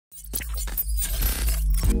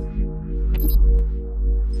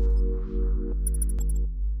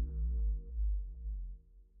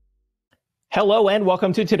Hello and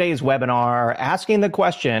welcome to today's webinar, asking the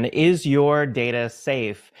question, is your data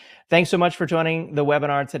safe? Thanks so much for joining the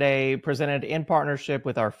webinar today, presented in partnership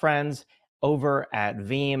with our friends over at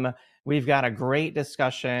Veeam. We've got a great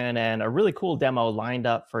discussion and a really cool demo lined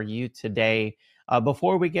up for you today.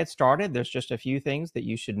 Before we get started, there's just a few things that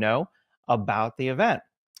you should know about the event.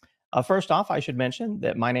 First off, I should mention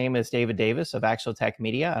that my name is David Davis of AxialTech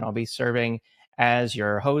Media, and I'll be serving as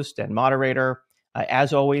your host and moderator.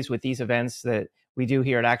 As always, with these events that we do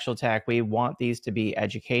here at AxialTech, we want these to be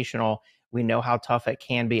educational. We know how tough it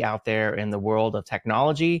can be out there in the world of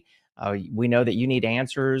technology. We know that you need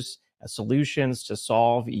answers, solutions to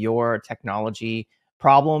solve your technology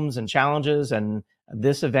problems and challenges, and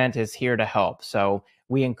this event is here to help. So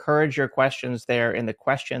we encourage your questions there in the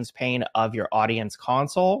questions pane of your audience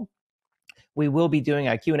console. We will be doing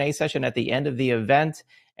a Q&A session at the end of the event,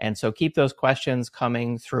 and so keep those questions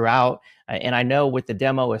coming throughout. And I know with the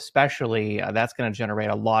demo especially, that's going to generate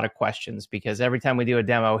a lot of questions, because every time we do a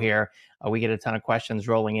demo here, we get a ton of questions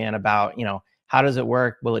rolling in about, how does it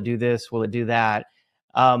work? Will it do this? Will it do that?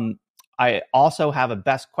 I also have a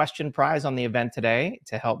best question prize on the event today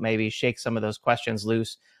to help maybe shake some of those questions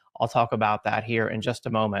loose. I'll talk about that here in just a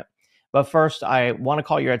moment. But first, I want to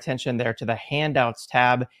call your attention there to the Handouts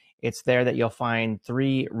tab. It's there that you'll find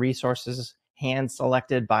 3 resources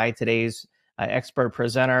hand-selected by today's expert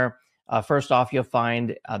presenter. First off, you'll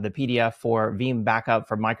find the PDF for Veeam Backup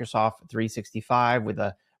for Microsoft 365 with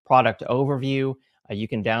a product overview. You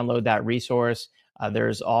can download that resource.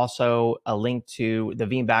 There's also a link to the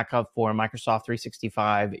Veeam Backup for Microsoft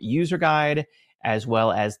 365 user guide, as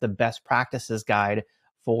well as the best practices guide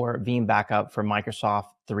for Veeam Backup for Microsoft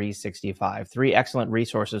 365. 3 excellent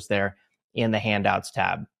resources there in the Handouts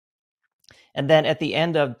tab. And then at the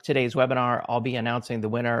end of today's webinar, I'll be announcing the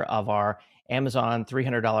winner of our Amazon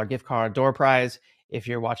 $300 gift card door prize. If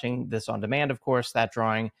you're watching this on demand, of course, that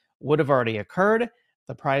drawing would have already occurred.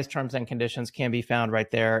 The prize terms and conditions can be found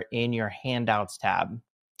right there in your Handouts tab.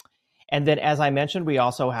 And then, as I mentioned, we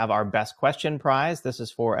also have our best question prize. This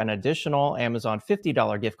is for an additional Amazon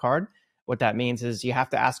 $50 gift card. What that means is you have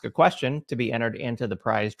to ask a question to be entered into the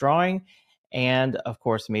prize drawing, and of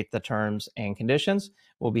course, meet the terms and conditions.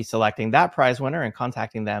 We'll be selecting that prize winner and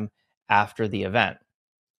contacting them after the event.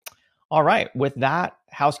 All right, with that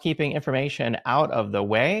housekeeping information out of the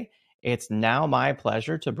way, it's now my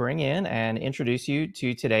pleasure to bring in and introduce you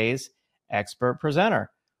to today's expert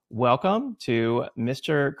presenter. Welcome to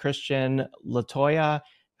Mr. Christian Latoya,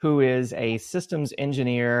 who is a systems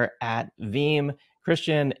engineer at Veeam.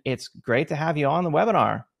 Christian, it's great to have you on the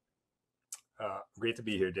webinar. Great to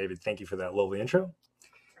be here, David. Thank you for that lovely intro.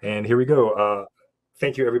 And here we go.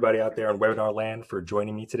 Thank you, everybody out there in webinar land, for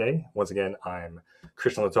joining me today. Once again, I'm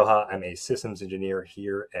Christian Latoja. I'm a systems engineer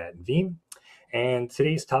here at Veeam. And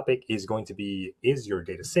today's topic is going to be, is your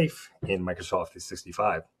data safe in Microsoft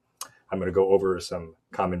 365? I'm going to go over some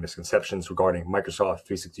common misconceptions regarding Microsoft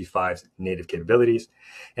 365's native capabilities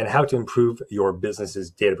and how to improve your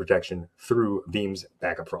business's data protection through Veeam's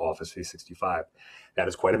Backup for Office 365. That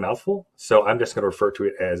is quite a mouthful, so I'm just going to refer to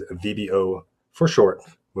it as VBO for short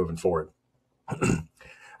moving forward.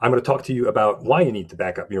 I'm going to talk to you about why you need to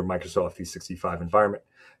back up your Microsoft 365 environment,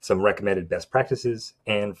 some recommended best practices,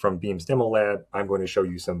 and from Veeam's demo lab, I'm going to show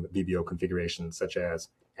you some VBO configurations, such as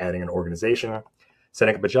adding an organization,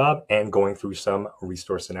 setting up a job, and going through some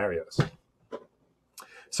restore scenarios.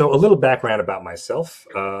 So a little background about myself.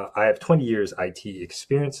 I have 20 years IT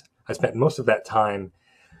experience. I spent most of that time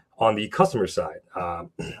on the customer side.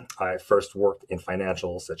 I first worked in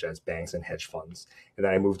financials, such as banks and hedge funds. And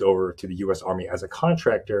then I moved over to the US Army as a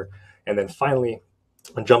contractor. And then finally,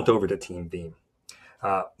 I jumped over to Team Veeam.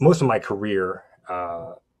 Most of my career,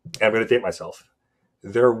 and I'm going to date myself,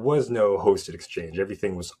 there was no hosted exchange.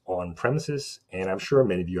 Everything was on premises, and I'm sure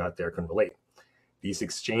many of you out there can relate. These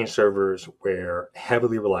exchange servers were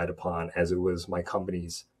heavily relied upon, as it was my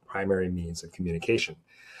company's primary means of communication.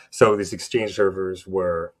 So these exchange servers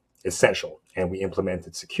were essential, and we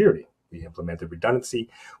implemented security. We implemented redundancy.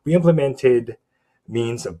 We implemented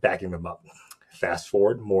means of backing them up. Fast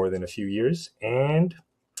forward more than a few years, and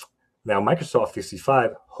now Microsoft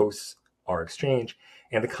 365 hosts our exchange,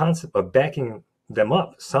 and the concept of backing them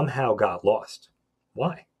up somehow got lost.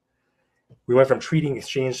 Why? We went from treating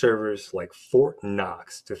exchange servers like Fort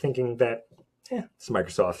Knox to thinking that, it's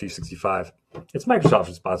Microsoft 365. It's Microsoft's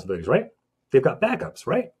responsibilities, right? They've got backups,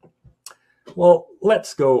 right? Well,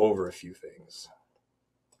 let's go over a few things.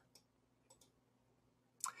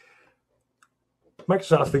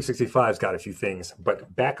 Microsoft 365's got a few things,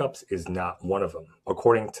 but backups is not one of them.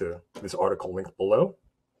 According to this article linked below,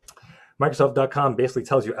 Microsoft.com basically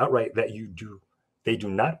tells you outright that you do They do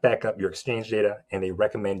not back up your Exchange data, and they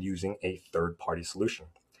recommend using a third-party solution.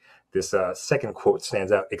 This second quote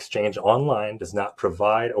stands out. Exchange Online does not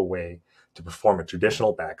provide a way to perform a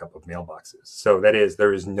traditional backup of mailboxes. So that is,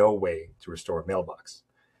 there is no way to restore a mailbox.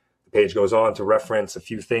 The page goes on to reference a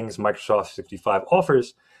few things Microsoft 365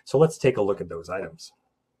 offers. So let's take a look at those items.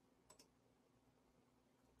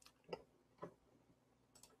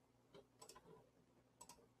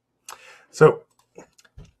 So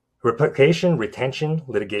replication, retention,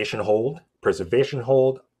 litigation hold, preservation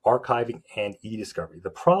hold, archiving, and e-discovery. The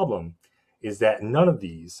problem is that none of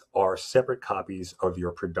these are separate copies of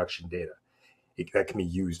your production data that can be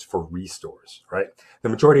used for restores, right? The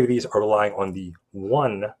majority of these are relying on the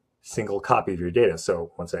one single copy of your data.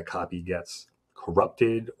 So once that copy gets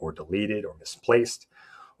corrupted or deleted or misplaced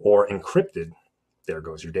or encrypted, there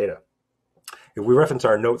goes your data. If we reference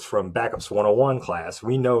our notes from Backups 101 class,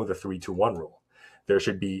 we know the 3-2-1 rule. There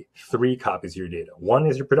should be 3 copies of your data. One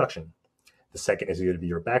is your production. The second is going to be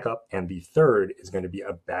your backup. And the third is going to be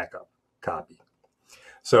a backup copy.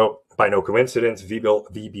 So by no coincidence,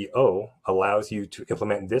 VBO allows you to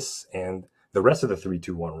implement this and the rest of the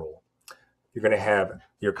 3-2-1 rule. You're going to have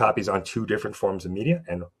your copies on 2 different forms of media,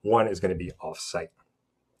 and one is going to be off-site.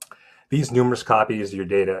 These numerous copies of your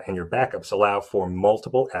data and your backups allow for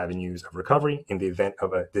multiple avenues of recovery in the event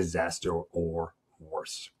of a disaster or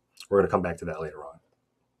worse. We're going to come back to that later on.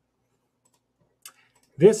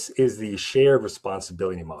 This is the shared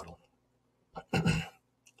responsibility model.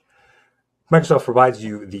 Microsoft provides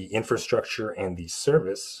you the infrastructure and the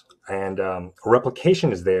service, and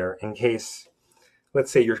replication is there in case,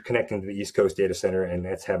 let's say you're connecting to the East Coast data center and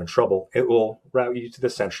it's having trouble. It will route you to the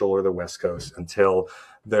Central or the West Coast until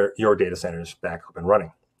your data center is back up and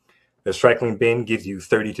running. The recycling bin gives you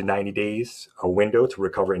 30 to 90 days, a window to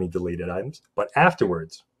recover any deleted items. But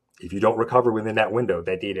afterwards, if you don't recover within that window,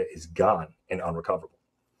 that data is gone and unrecoverable.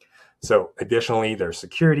 So additionally, there's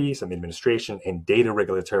security, some administration, and data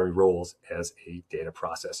regulatory roles as a data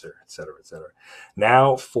processor, et cetera, et cetera.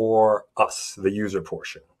 Now for us, the user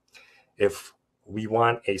portion. If we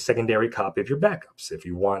want a secondary copy of your backups, if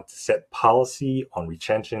you want to set policy on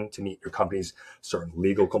retention to meet your company's certain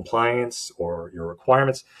legal compliance or your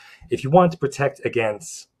requirements, if you want to protect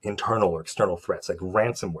against internal or external threats like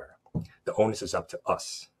ransomware, the onus is up to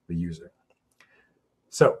us, the user.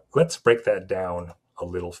 So let's break that down a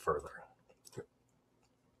little further.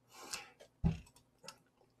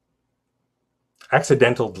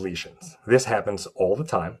 Accidental deletions. This happens all the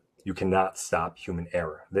time. You cannot stop human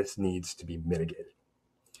error. This needs to be mitigated.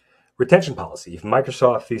 Retention policy. If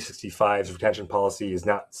Microsoft 365's retention policy is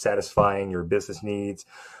not satisfying your business needs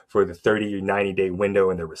for the 30 or 90-day window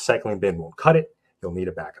and the recycling bin won't cut it, you'll need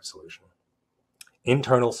a backup solution.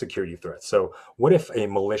 Internal security threats. So what if a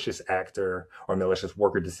malicious actor or malicious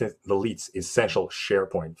worker deletes essential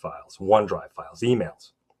SharePoint files, OneDrive files,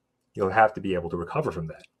 emails? You'll have to be able to recover from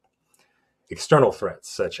that. External threats,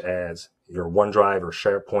 such as your OneDrive or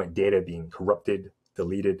SharePoint data being corrupted,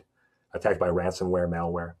 deleted, attacked by ransomware,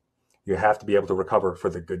 malware. You have to be able to recover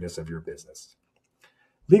for the goodness of your business.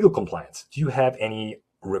 Legal compliance. Do you have any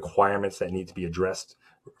requirements that need to be addressed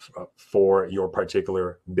for your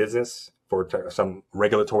particular business, for some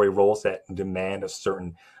regulatory roles that demand a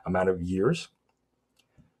certain amount of years?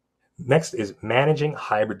 Next is managing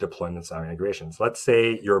hybrid deployments and migrations. Let's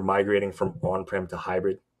say you're migrating from on-prem to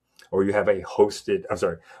hybrid, or you have a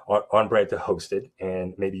on-prem to hosted,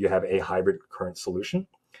 and maybe you have a hybrid current solution.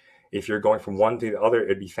 If you're going from one to the other,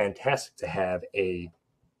 it'd be fantastic to have a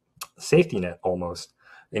safety net almost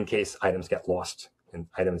in case items get lost and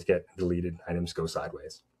items get deleted, items go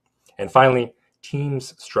sideways. And finally,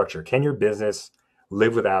 teams structure. Can your business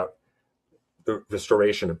live without the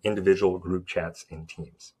restoration of individual group chats in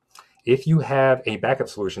teams? If you have a backup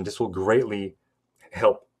solution, this will greatly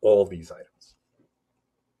help all these items.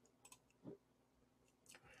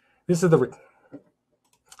 This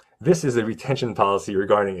is the retention policy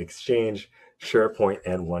regarding Exchange, SharePoint,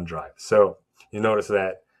 and OneDrive. So you notice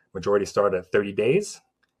that majority start at 30 days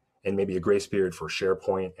and maybe a grace period for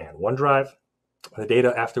SharePoint and OneDrive. The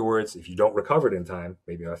data afterwards, if you don't recover it in time,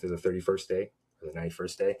 maybe after the 31st day or the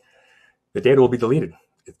 91st day, the data will be deleted.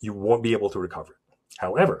 You won't be able to recover it.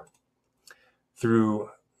 However, through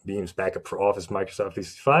Veeam's backup for Office Microsoft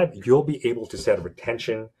 365, you'll be able to set a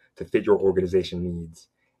retention to fit your organization needs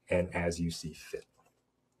and as you see fit.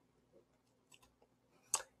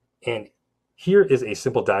 And here is a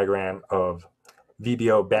simple diagram of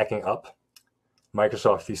VBO backing up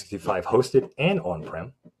Microsoft 365 hosted and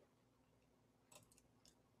on-prem,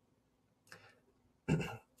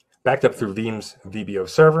 backed up through Veeam's VBO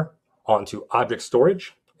server onto object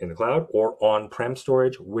storage in the cloud or on-prem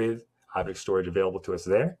storage with object storage available to us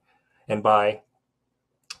there. And by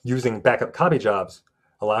using backup copy jobs,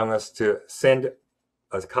 allowing us to send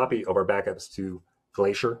a copy of our backups to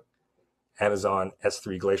Glacier, Amazon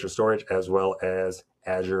S3 Glacier Storage, as well as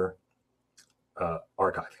Azure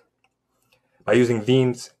Archive. By using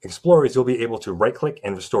Veeam's Explorers, you'll be able to right-click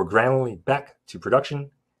and restore granularly back to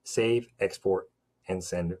production, save, export, and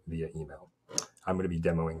send via email. I'm going to be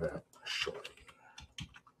demoing that shortly.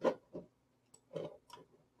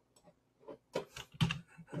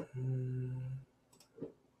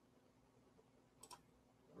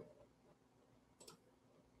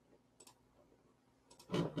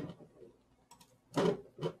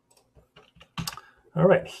 All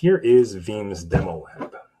right, here is Veeam's demo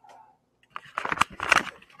lab.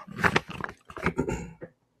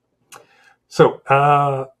 So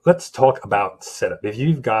let's talk about setup. If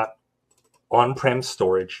you've got on-prem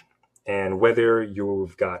storage, and whether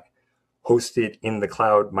you've got hosted in the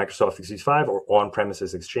cloud Microsoft 365 or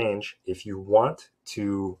on-premises Exchange, if you want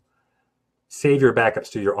to save your backups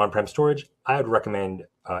to your on-prem storage, I would recommend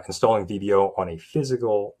installing VBO on a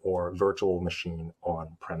physical or virtual machine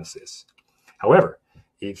on premises. However,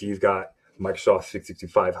 if you've got Microsoft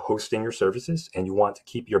 365 hosting your services and you want to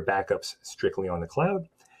keep your backups strictly on the cloud,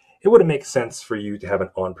 it wouldn't make sense for you to have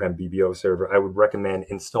an on-prem VBO server. I would recommend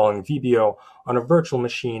installing VBO on a virtual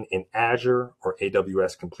machine in Azure or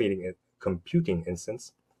AWS computing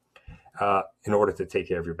instance in order to take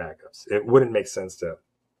care of your backups. It wouldn't make sense to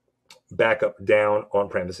back up down on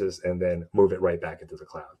premises and then move it right back into the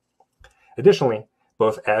cloud. Additionally,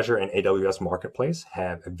 both Azure and AWS Marketplace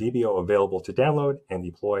have VBO available to download and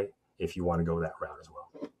deploy if you want to go that route as well.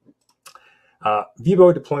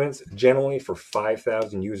 VBO deployments generally for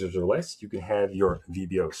 5,000 users or less. You can have your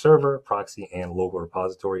VBO server, proxy, and local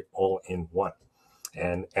repository all in one.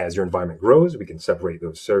 And as your environment grows, we can separate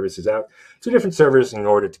those services out to different servers in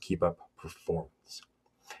order to keep up performance.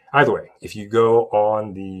 Either way, if you go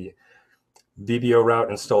on the VBO route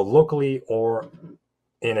installed locally or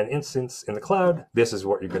in an instance in the cloud, this is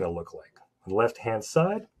what you're going to look like. On the left-hand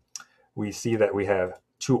side, we see that we have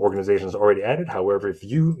 2 organizations already added. However, if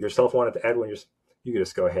you yourself wanted to add one, you can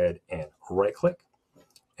just go ahead and right-click,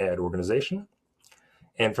 add organization.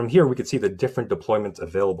 And from here, we can see the different deployments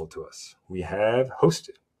available to us. We have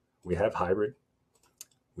hosted, we have hybrid,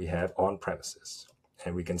 we have on-premises.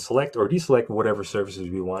 And we can select or deselect whatever services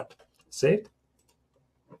we want saved.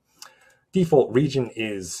 Default region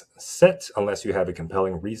is set unless you have a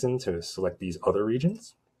compelling reason to select these other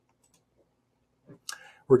regions.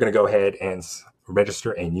 We're going to go ahead and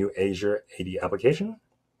register a new Azure AD application.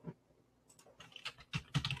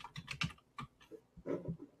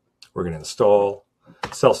 We're going to install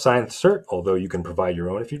self-signed cert, although you can provide your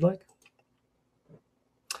own if you'd like.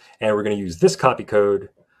 And we're going to use this copy code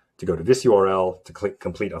to go to this URL to click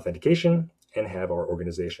complete authentication and have our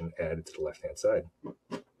organization added to the left-hand side.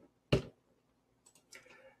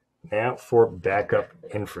 Now for backup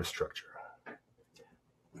infrastructure.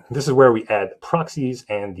 This is where we add proxies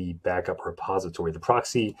and the backup repository. The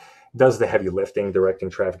proxy does the heavy lifting, directing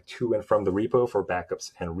traffic to and from the repo for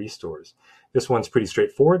backups and restores. This one's pretty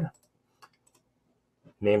straightforward.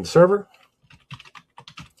 Name the server,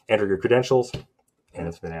 enter your credentials, and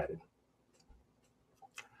it's been added.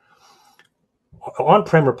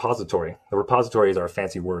 On-prem repository, the repository is our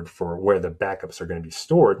fancy word for where the backups are going to be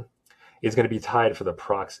stored, is going to be tied for the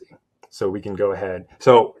proxy. So we can go ahead.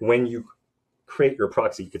 So when you create your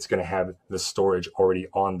proxy, it's going to have the storage already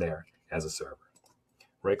on there as a server.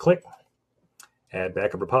 Right click, add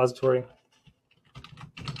backup repository.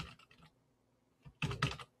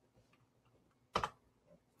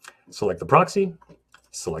 Select the proxy,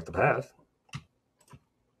 select the path.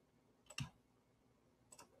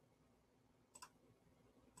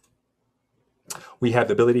 We have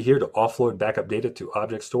the ability here to offload backup data to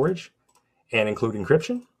object storage and include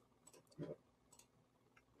encryption.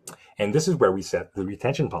 And this is where we set the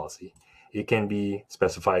retention policy. It can be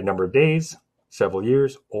specified number of days, several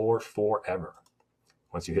years, or forever.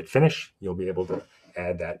 Once you hit finish, you'll be able to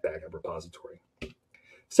add that backup repository.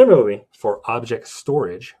 Similarly, for object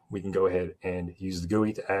storage, we can go ahead and use the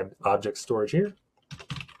GUI to add object storage here.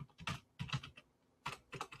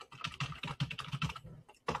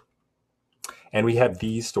 And we have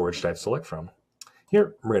these storage types to select from.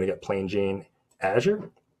 Here, we're going to get plain Jane Azure,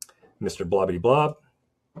 Mr. Blobbity Blob.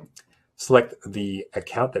 Select the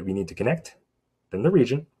account that we need to connect, then the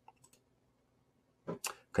region,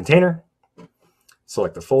 container,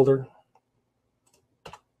 select the folder,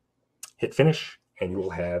 hit finish, and you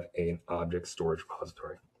will have an object storage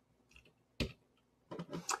repository.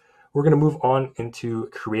 We're going to move on into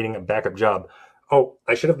creating a backup job. Oh,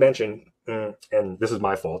 I should have mentioned, and this is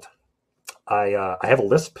my fault, I have a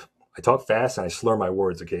lisp. I talk fast and I slur my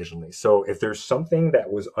words occasionally. So if there's something that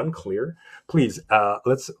was unclear, please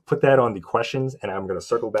let's put that on the questions, and I'm going to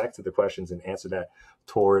circle back to the questions and answer that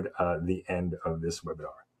toward the end of this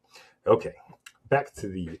webinar. Okay, back to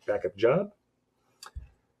the backup job.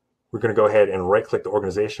 We're going to go ahead and right-click the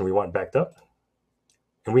organization we want backed up,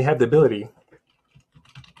 and we have the ability.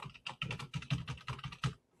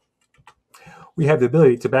 We have the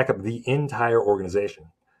ability to back up the entire organization.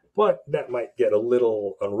 But that might get a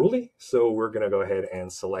little unruly, so we're going to go ahead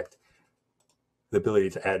and select the ability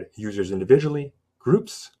to add users individually,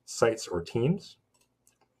 groups, sites, or teams.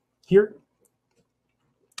 Here,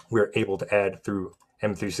 we're able to add through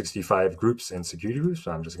M365 groups and security groups.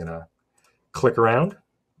 So I'm just going to click around.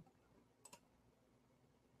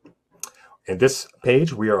 In this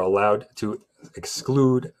page, we are allowed to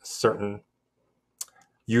exclude certain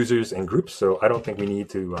users and groups, so I don't think we need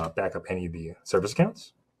to back up any of the service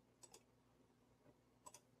accounts.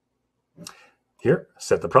 Here,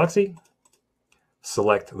 set the proxy,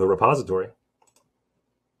 select the repository.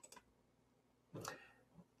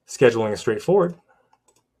 Scheduling is straightforward.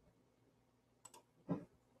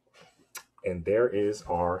 And there is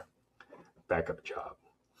our backup job.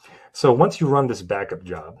 So once you run this backup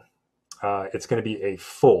job, it's going to be a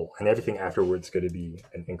full, and everything afterwards is going to be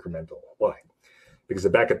an incremental. Why? Because the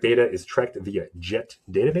backup data is tracked via Jet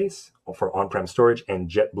database for on-prem storage and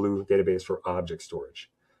JetBlue database for object storage.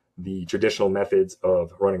 The traditional methods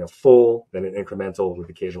of running a full, then an incremental with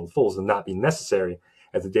occasional fulls will not be necessary,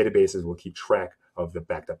 as the databases will keep track of the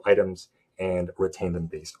backed up items and retain them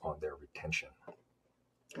based on their retention.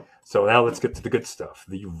 So now let's get to the good stuff,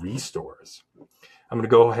 the restores. I'm going to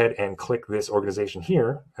go ahead and click this organization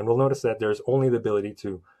here, and we'll notice that there's only the ability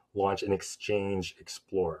to launch an Exchange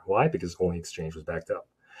Explorer. Why? Because only Exchange was backed up.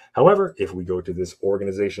 However, if we go to this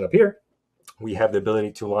organization up here, we have the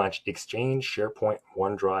ability to launch Exchange, SharePoint,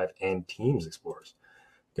 OneDrive, and Teams Explorers.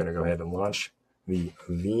 I'm going to go ahead and launch the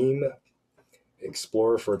Veeam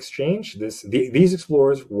Explorer for Exchange. These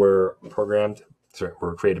Explorers were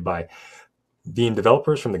created by Veeam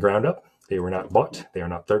developers from the ground up. They were not bought, they are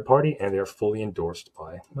not third party, and they are fully endorsed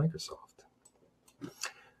by Microsoft.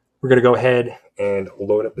 We're going to go ahead and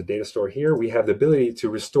load up the data store here. We have the ability to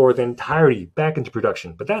restore the entirety back into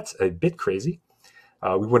production, but that's a bit crazy.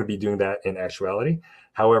 We wouldn't be doing that in actuality.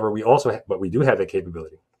 However, we do have that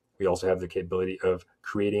capability. We also have the capability of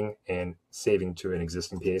creating and saving to an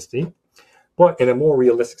existing PSD. But in a more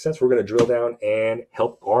realistic sense, we're going to drill down and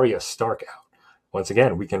help Arya Stark out. Once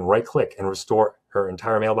again, we can right-click and restore her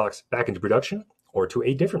entire mailbox back into production or to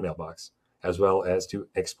a different mailbox, as well as to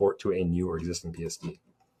export to a new or existing PSD.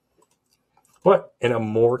 But in a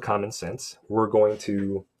more common sense, we're going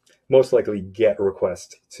to most likely get a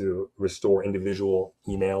request to restore individual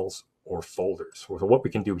emails or folders. So what we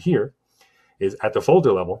can do here is at the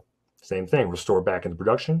folder level, same thing, restore back into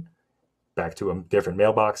production, back to a different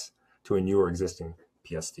mailbox, to a new or existing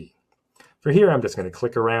PSD. For here, I'm just going to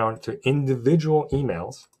click around to individual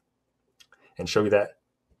emails and show you that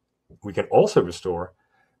we can also restore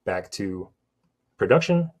back to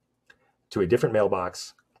production, to a different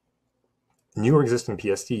mailbox, new or existing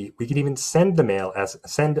PSD. We can even send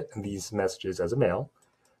these messages as a mail.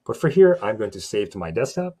 But for here, I'm going to save to my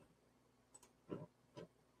desktop.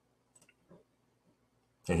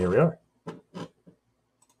 And here we are.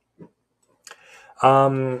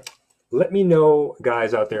 Let me know,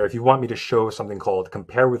 guys out there, if you want me to show something called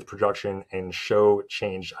Compare with Production and Show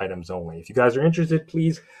Changed Items Only. If you guys are interested,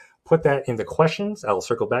 please put that in the questions. I'll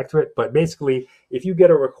circle back to it. But basically, if you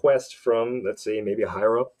get a request from, let's say, maybe a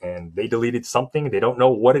higher up, and they deleted something, they don't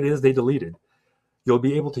know what it is they deleted, you'll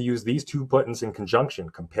be able to use these two buttons in conjunction,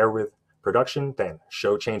 Compare with Production, then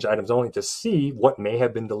Show Changed Items Only, to see what may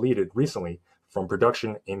have been deleted recently from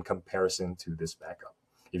production in comparison to this backup.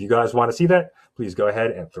 If you guys want to see that, please go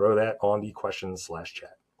ahead and throw that on the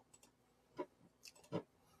questions/chat.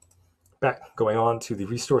 Going on to the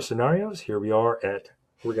restore scenarios. Here we are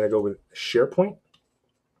we're going to go with SharePoint.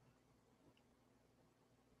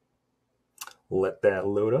 Let that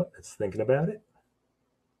load up. It's thinking about it.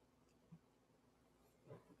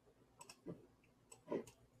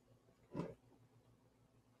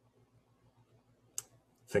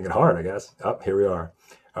 Thinking hard, I guess. Here we are.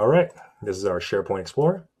 All right, this is our SharePoint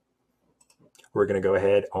Explorer. We're going to go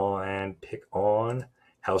ahead and pick on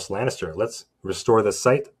House Lannister. Let's restore the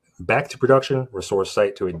site back to production, restore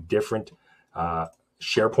site to a different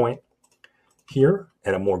SharePoint. Here,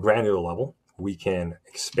 at a more granular level, we can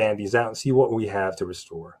expand these out and see what we have to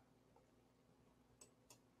restore.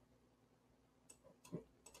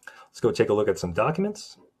 Let's go take a look at some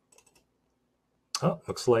documents.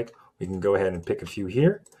 Looks like We can go ahead and pick a few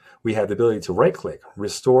here. We have the ability to right-click,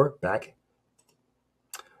 restore back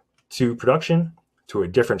to production to a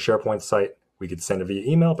different SharePoint site. We could send it via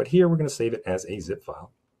email, but here we're going to save it as a zip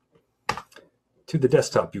file. To the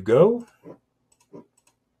desktop you go,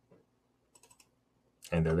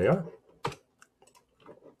 and there they are.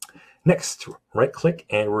 Next, right-click,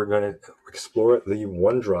 and we're going to explore the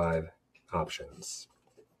OneDrive options.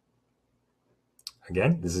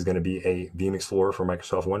 Again, this is going to be a Veeam Explorer for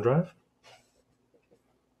Microsoft OneDrive.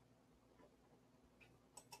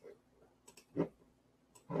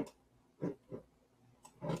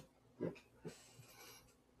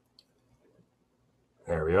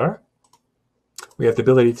 There we are. We have the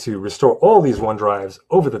ability to restore all these OneDrives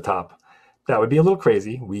over the top. That would be a little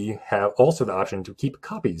crazy. We have also the option to keep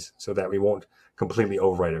copies so that we won't completely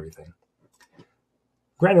overwrite everything.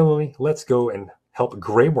 Granularly, let's go and help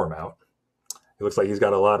Grey Worm out. It looks like he's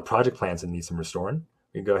got a lot of project plans that need some restoring.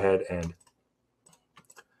 We can go ahead and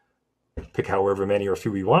pick however many or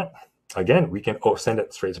few we want. Again, we can send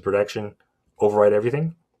it straight to production, overwrite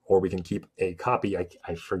everything, or we can keep a copy.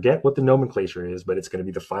 I forget what the nomenclature is, but it's going to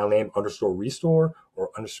be the file name _restore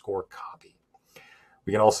or _copy.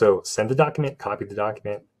 We can also send the document, copy the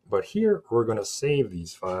document, but here we're going to save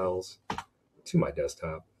these files to my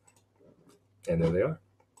desktop. And there they are.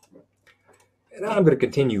 And I'm going to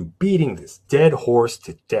continue beating this dead horse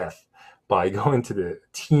to death by going to the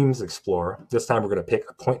Teams Explorer. This time we're going to pick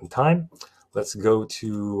a point in time. Let's go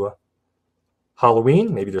to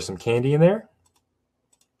Halloween. Maybe there's some candy in there.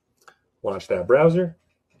 Launch that browser.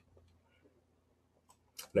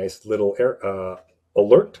 Nice little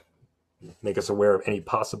alert. Make us aware of any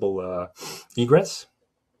possible egress.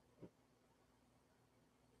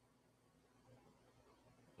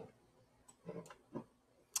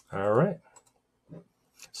 All right.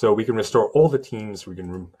 So we can restore all the teams. We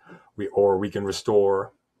can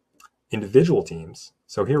restore individual teams.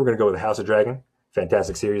 So here we're going to go with the House of Dragon.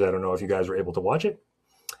 Fantastic series. I don't know if you guys were able to watch it.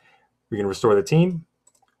 We can restore the team.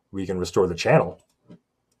 We can restore the channel.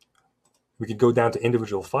 We could go down to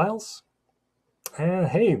individual files. And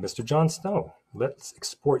hey, Mr. Jon Snow, let's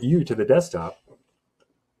export you to the desktop.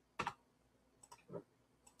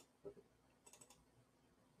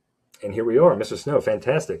 And here we are, Mr. Snow.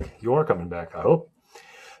 Fantastic. You are coming back, I hope.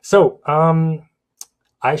 So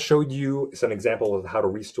I showed you some example of how to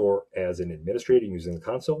restore as an administrator using the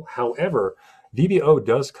console. However, VBO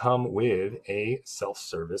does come with a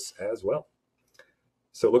self-service as well.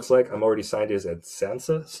 So it looks like I'm already signed as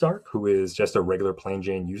Sansa Stark, who is just a regular plain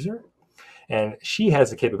Jane user. And she has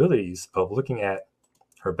the capabilities of looking at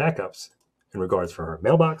her backups in regards for her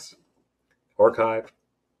mailbox, archive,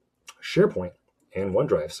 SharePoint, and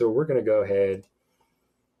OneDrive. So we're going to go ahead,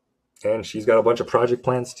 and she's got a bunch of project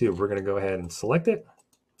plans too. We're going to go ahead and select it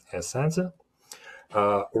as Sansa.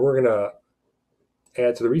 We're going to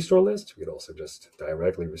add to the restore list. We could also just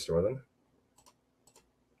directly restore them.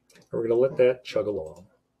 And we're going to let that chug along.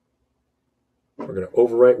 We're going to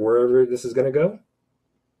overwrite wherever this is going to go.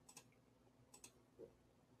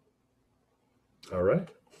 All right.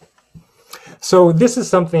 So this is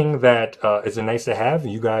something that is a nice to have.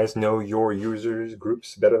 You guys know your users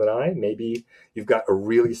groups better than I. Maybe you've got a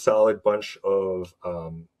really solid bunch of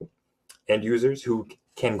end users who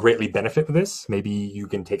can greatly benefit from this. Maybe you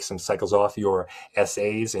can take some cycles off your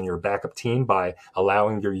SAs and your backup team by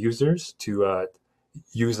allowing your users to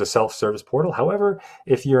use the self-service portal. However,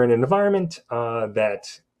 if you're in an environment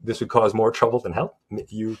that this would cause more trouble than help,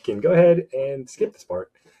 you can go ahead and skip this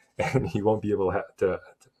part, and you won't be able to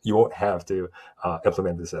you won't have to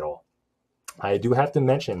implement this at all. I do have to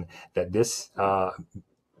mention that this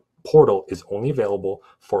portal is only available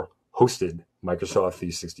for hosted Microsoft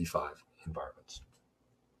 365 environments.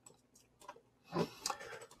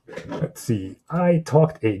 Let's see. I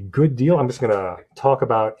talked a good deal. I'm just going to talk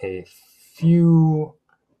about a few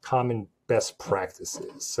common best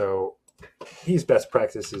practices. So these best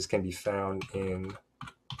practices can be found in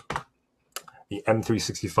the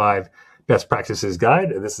M365 Best Practices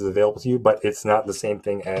Guide. This is available to you, but it's not the same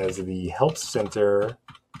thing as the Help Center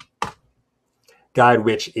Guide,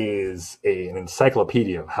 which is an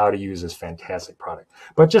encyclopedia of how to use this fantastic product.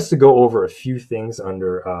 But just to go over a few things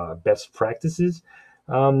under best practices.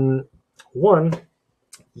 One,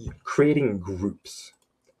 creating groups.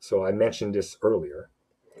 So I mentioned this earlier.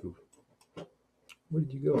 Where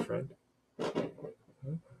did you go, friend?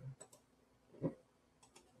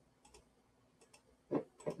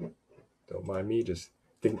 Don't mind me, just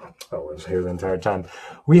think, oh, I was here the entire time.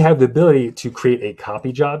 We have the ability to create a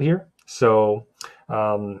copy job here. So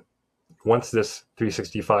once this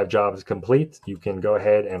 365 job is complete, you can go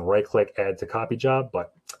ahead and right-click Add to Copy Job.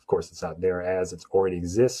 But of course, it's not there as it already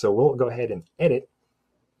exists. So we'll go ahead and edit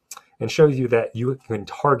and show you that you can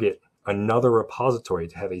target another repository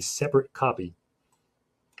to have a separate copy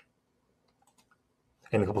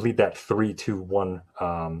and complete that 3-2-1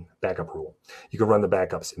 backup rule. You can run the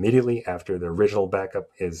backups immediately after the original backup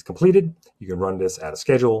is completed. You can run this at a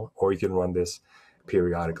schedule, or you can run this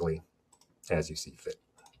periodically as you see fit.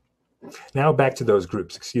 Now back to those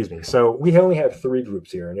groups, excuse me. So we only have 3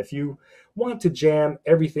 groups here. And if you want to jam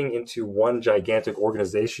everything into one gigantic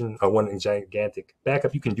organization, one gigantic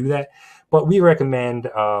backup, you can do that. But we recommend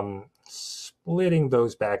splitting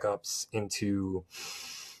those backups into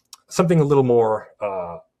something a little more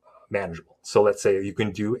manageable. So let's say you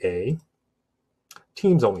can do a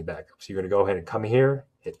Teams only backup. So you're going to go ahead and come here,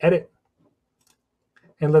 hit edit.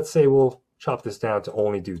 And let's say we'll chop this down to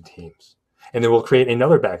only do Teams. And then we'll create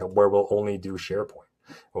another backup where we'll only do SharePoint.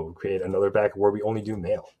 We'll create another backup where we only do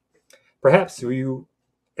mail. Perhaps you,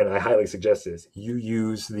 and I highly suggest this, you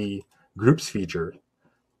use the groups feature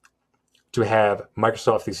to have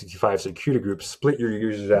Microsoft 365 security groups split your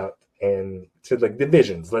users out and to like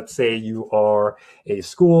divisions. Let's say you are a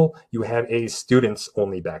school, you have a students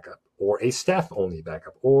only backup, or a staff only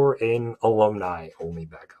backup, or an alumni only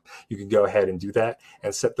backup. You can go ahead and do that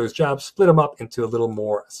and set those jobs, split them up into a little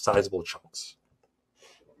more sizable chunks.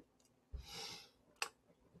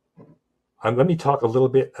 Let me talk a little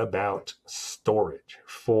bit about storage.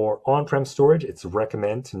 For on-prem storage, it's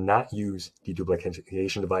recommended to not use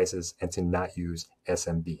deduplication devices and to not use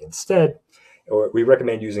SMB. Instead, we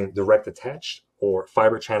recommend using direct attached or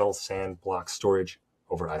fiber channel SAN block storage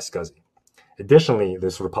over iSCSI. Additionally,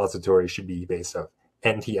 this repository should be based on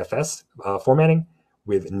NTFS formatting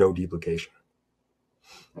with no duplication.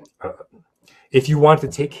 If you want to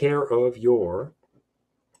take care of your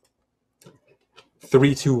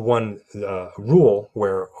 3-2-1 rule,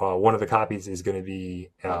 where one of the copies is going to be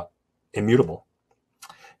immutable,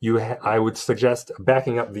 I would suggest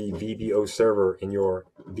backing up the VBO server in your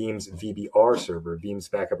Veeam's VBR server, Veeam's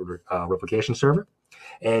backup replication server.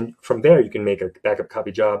 And from there, you can make a backup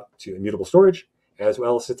copy job to immutable storage, as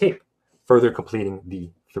well as to tape, further completing the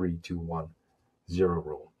 3-2-1-0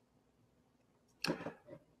 rule.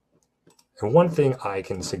 And one thing I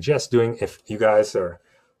can suggest doing, if you guys are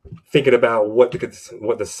thinking about what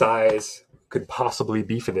the size could possibly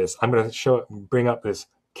be for this, I'm going to bring up this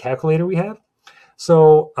calculator we have.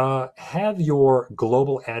 So have your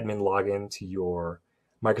global admin log in to your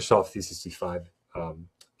Microsoft 365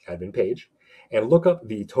 admin page and look up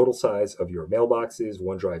the total size of your mailboxes,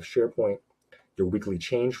 OneDrive, SharePoint, your weekly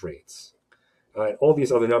change rates, and all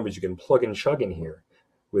these other numbers you can plug and chug in here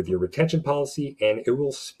with your retention policy, and it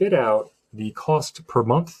will spit out the cost per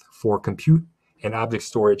month for compute and object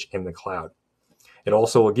storage in the cloud. It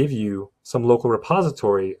also will give you some local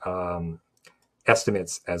repository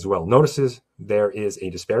estimates as well. Notices there is a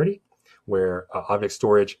disparity where object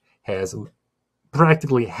storage has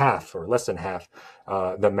practically half or less than half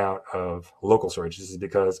the amount of local storage. This is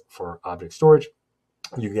because for object storage,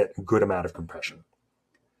 you get a good amount of compression.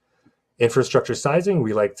 Infrastructure sizing,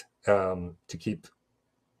 we like to keep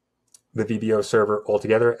the VBO server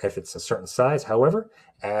altogether if it's a certain size. However,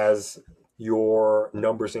 as your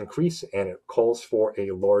numbers increase and it calls for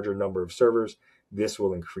a larger number of servers, this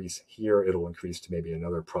will increase here. It'll increase to maybe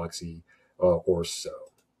another proxy or so.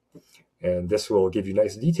 And this will give you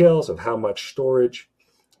nice details of how much storage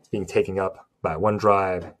is being taken up by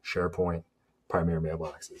OneDrive, SharePoint, primary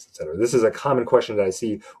mailboxes, etc. This is a common question that I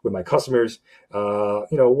see with my customers.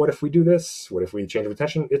 What if we do this? What if we change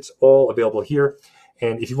retention? It's all available here.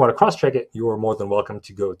 And if you want to cross-check it, you are more than welcome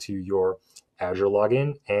to go to your Azure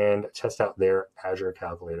login and test out their Azure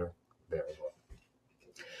calculator there as well.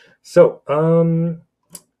 So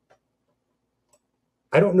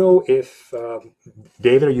I don't know if,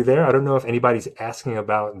 David, are you there? I don't know if anybody's asking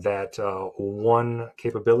about that one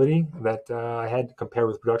capability that I had to compare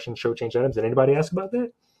with production, show change items. Did anybody ask about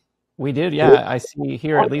that? We did, yeah. I see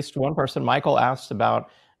here at least one person, Michael, asked about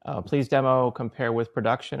please demo, compare with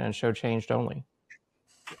production, and show changed only.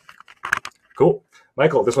 Cool.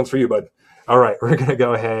 Michael, this one's for you, bud. All right, we're going to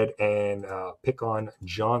go ahead and pick on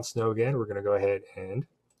Jon Snow again. We're going to go ahead and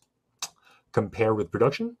compare with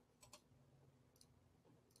production.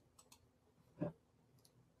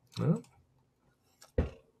 Well,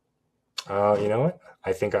 you know what?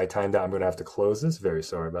 I think I timed out. I'm going to have to close this. Very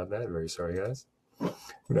sorry about that. Very sorry, guys. I'm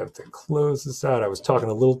going to have to close this out. I was talking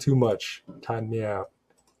a little too much. Timed me out.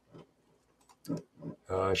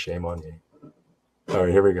 Shame on me. All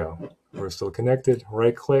right, here we go. We're still connected.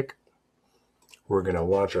 Right click. We're going to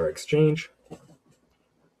launch our Exchange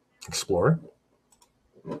Explorer.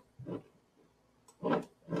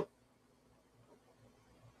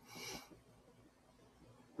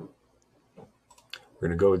 We're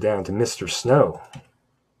going to go down to Mr. Snow.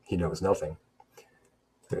 He knows nothing.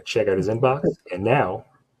 Going to check out his inbox. And now,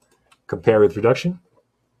 compare with production.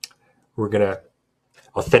 We're going to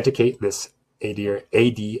authenticate this AD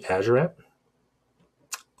Azure app.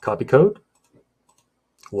 Copy code.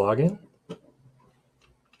 Login.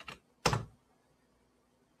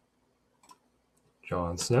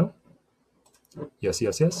 John Snow. Yes,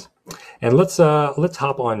 yes, yes. And let's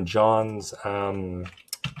hop on John's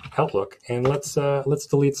Outlook and let's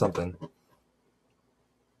delete something.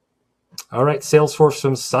 All right, Salesforce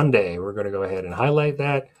from Sunday. We're going to go ahead and highlight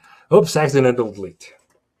that. Oops, accidental delete.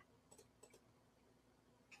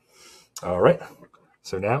 All right,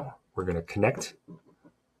 so now we're going to connect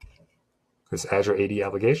this Azure AD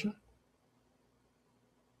application.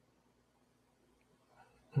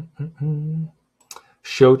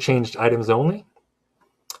 Show changed items only.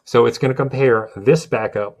 So it's going to compare this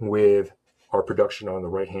backup with our production on the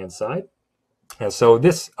right-hand side. And so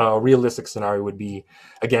this realistic scenario would be,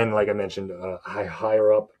 again, like I mentioned,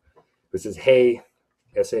 higher up. This is, hey,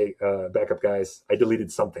 SA backup guys, I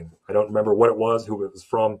deleted something. I don't remember what it was, who it was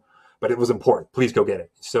from, but it was important. Please go get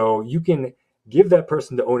it. So you can give that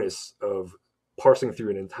person the onus of parsing through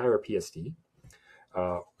an entire PSD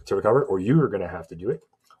to recover, or you are going to have to do it.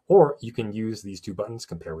 Or you can use these two buttons,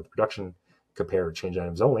 compare with production, compare change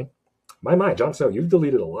items only. My, John Snow, you've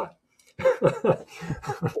deleted a lot.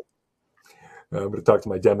 I'm going to talk to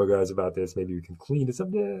my demo guys about this. Maybe we can clean this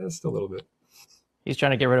up just a little bit. He's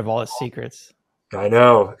trying to get rid of all his secrets. I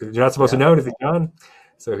know. You're not supposed to know anything, John.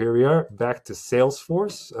 So here we are, back to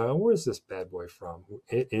Salesforce. Where is this bad boy from?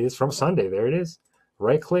 It is from Sunday. There it is.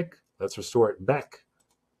 Right-click. Let's restore it back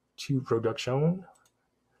to production.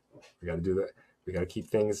 We got to do that. We got to keep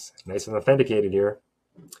things nice and authenticated here.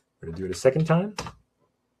 We're going to do it a second time.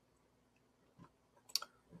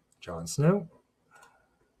 John Snow.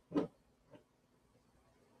 Going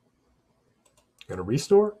to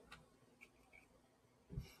restore.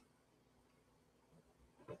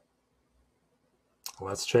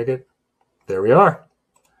 Let's check it. There we are.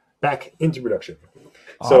 Back into production.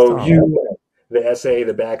 Awesome. So you, the SA,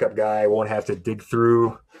 the backup guy, won't have to dig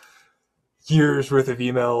through years worth of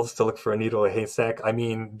emails to look for a needle in a haystack. I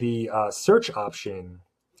mean, the search option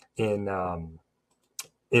in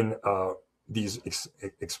these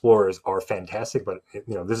explorers are fantastic, but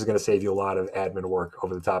this is going to save you a lot of admin work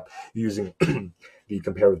over the top using the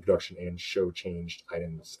compare with production and show changed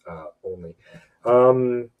items only.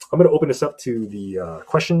 I'm going to open this up to the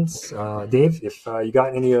questions. Dave, if you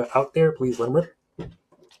got any out there, please let them rip.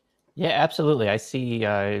 Yeah, absolutely. I see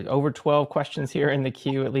over 12 questions here in the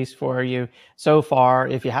queue, at least for you so far.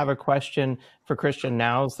 If you have a question for Christian,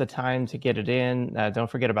 now's the time to get it in. Don't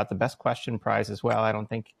forget about the best question prize as well. I don't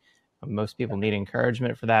think most people need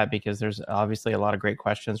encouragement for that because there's obviously a lot of great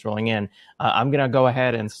questions rolling in. I'm going to go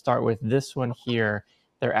ahead and start with this one here.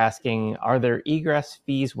 They're asking, are there egress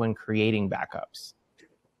fees when creating backups?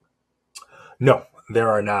 No, there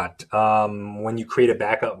are not. When you create a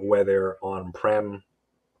backup, whether on-prem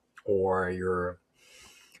or you're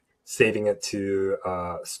saving it to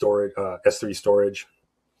storage, S3 storage,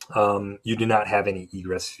 you do not have any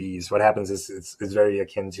egress fees. What happens is it's very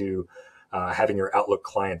akin to having your Outlook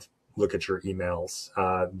client look at your emails.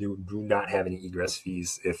 You do not have any egress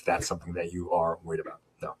fees if that's something that you are worried about.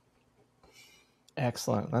 No.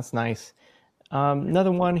 Excellent. That's nice.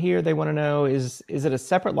 Another one here they want to know is it a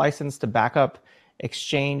separate license to backup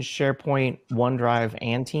Exchange, SharePoint, OneDrive,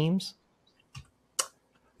 and Teams?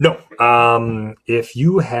 No. If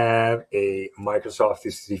you have a Microsoft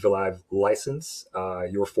 365 license,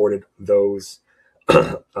 you're afforded those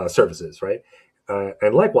services, right?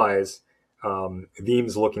 And likewise,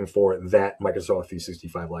 Veeam's looking for that Microsoft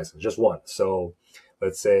 365 license, just one. So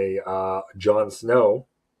let's say John Snow,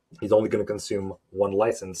 he's only going to consume one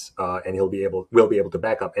license, and will be able to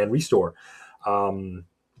back up and restore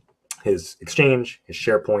his Exchange, his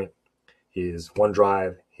SharePoint, his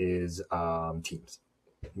OneDrive, his Teams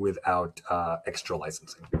without extra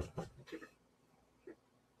licensing.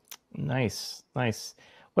 Nice.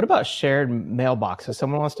 What about shared mailboxes?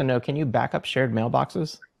 Someone wants to know, can you back up shared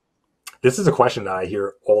mailboxes? This is a question that I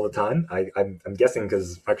hear all the time. I'm guessing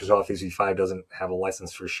because Microsoft 365 doesn't have a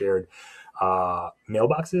license for shared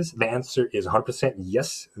mailboxes. The answer is 100%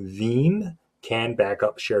 yes. Veeam can back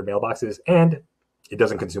up shared mailboxes, and it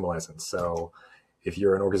doesn't consume a license. So if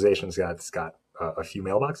you're an organization that's got a few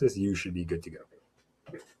mailboxes, you should be good to go.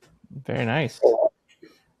 Very nice.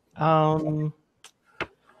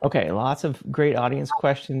 Okay, lots of great audience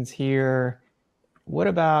questions here. What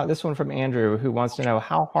about this one from Andrew, who wants to know,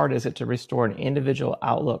 how hard is it to restore an individual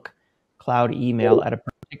Outlook cloud email at a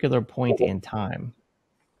particular point in time?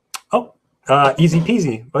 Oh, Easy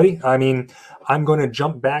peasy, buddy. I mean, I'm going to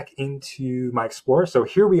jump back into my Explorer. So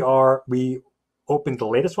here we are. We opened the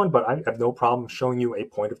latest one, but I have no problem showing you a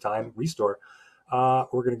point of time restore. We're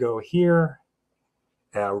going to go here.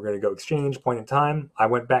 We're going to go exchange, point in time. I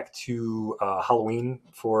went back to Halloween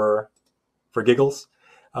for giggles,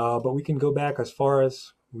 but we can go back as far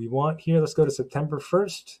as we want here. Let's go to September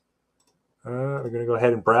 1st. We're going to go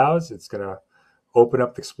ahead and browse. It's going to open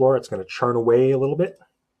up the Explorer. It's going to churn away a little bit.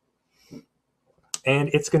 And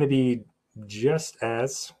it's going to be just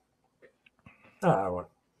as, I don't want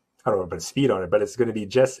to put a speed on it, but it's going to be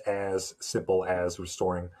just as simple as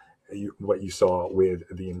restoring what you saw with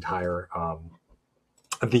the entire,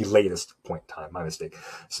 the latest point in time. My mistake.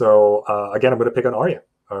 So again, I'm going to pick on Arya.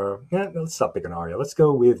 Let's stop picking Arya. Let's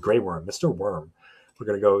go with Grey Worm, Mr. Worm. We're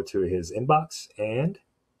going to go to his inbox, and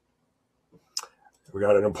we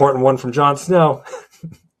got an important one from Jon Snow.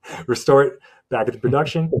 Restore it back into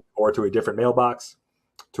production or to a different mailbox,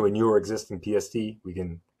 to a new or existing PSD. We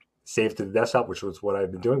can save to the desktop, which was what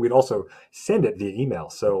I've been doing. We'd also send it via email.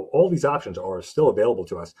 So all these options are still available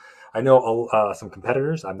to us. I know some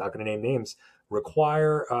competitors, I'm not going to name names,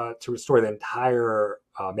 require to restore the entire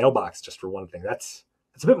mailbox just for one thing. That's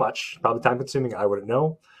a bit much, probably time consuming. I wouldn't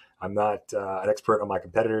know. I'm not an expert on my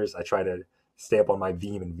competitors. I try to stay up on my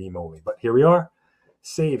Veeam and Veeam only. But here we are.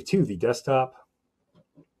 Save to the desktop.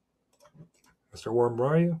 Mr. Worm, where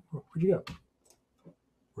are you? Where'd you go?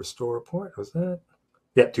 Restore report, was that?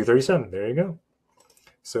 Yeah, 237. There you go.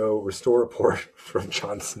 So restore report from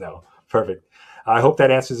Jon Snow. Perfect. I hope that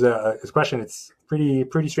answers his question. It's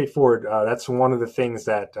pretty straightforward. That's one of the things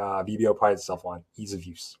that VBO prides itself on: ease of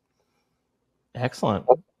use. Excellent.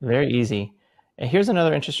 Very easy. And here's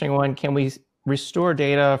another interesting one. Can we restore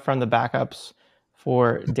data from the backups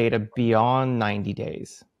for data beyond 90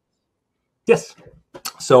 days? Yes.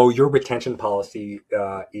 So your retention policy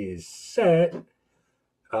is set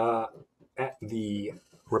at the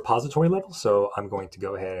repository level. So I'm going to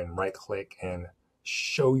go ahead and right click and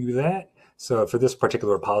show you that. So for this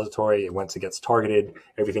particular repository, once it gets targeted,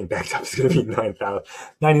 everything backed up is going to be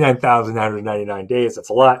 99,999 days. That's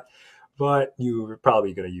a lot, but you're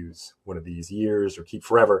probably going to use one of these years or keep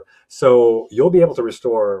forever. So you'll be able to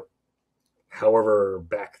restore however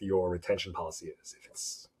back your retention policy is. If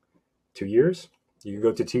it's 2 years, you can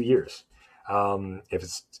go to 2 years. If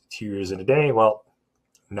it's 2 years in a day, well,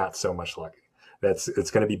 not so much luck. It's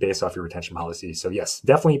going to be based off your retention policy. So yes,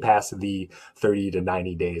 definitely past the 30 to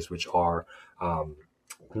 90 days, which are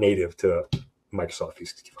native to Microsoft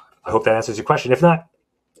 365. I hope that answers your question. If not,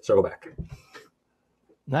 circle back.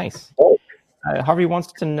 Nice. Harvey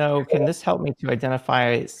wants to know, can this help me to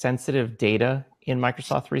identify sensitive data in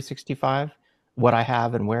Microsoft 365? What I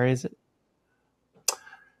have and where is it?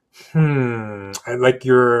 Like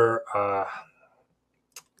your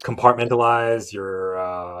compartmentalize your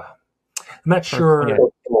I'm not sure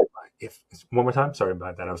if one more time. Sorry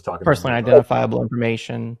about that. I was talking personally identifiable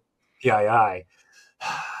information. PII.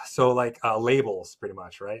 So like labels, pretty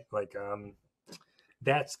much, right? Like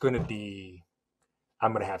that's going to be.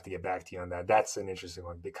 I'm going to have to get back to you on that. That's an interesting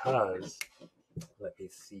one because let me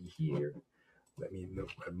see here. Let me look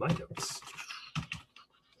at my notes.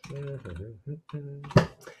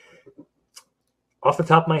 Off the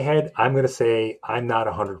top of my head, I'm going to say I'm not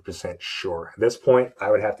 100% sure. At this point,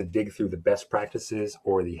 I would have to dig through the best practices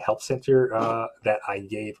or the help center that I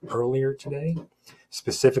gave earlier today,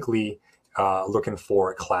 specifically looking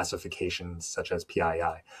for classifications such as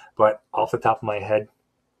PII. But off the top of my head,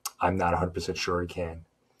 I'm not 100% sure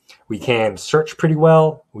we can search pretty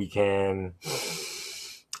well. We can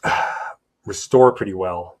restore pretty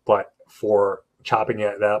well. But for chopping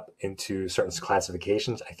it up into certain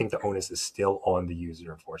classifications, I think the onus is still on the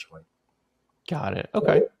user, unfortunately. Got it.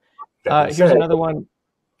 Okay. Here's another one.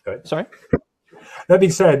 Sorry? That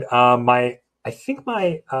being said, I think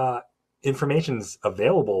my information's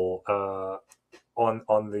available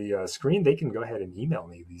on the screen. They can go ahead and email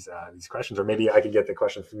me these questions, or maybe I can get the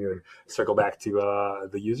question from you and circle back to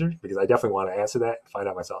the user, because I definitely want to answer that and find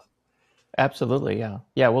out myself. Absolutely, yeah.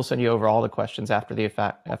 Yeah, we'll send you over all the questions after the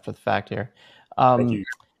fact here. Thank you.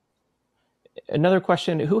 Another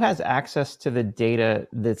question, who has access to the data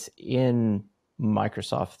that's in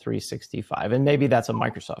Microsoft 365? And maybe that's a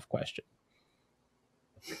Microsoft question.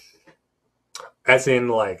 As in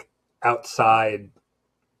like outside,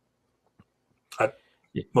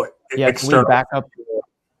 external. We back up.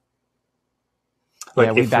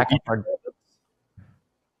 Like we back up our...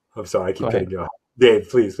 I'm sorry, I keep cutting you off. Dave,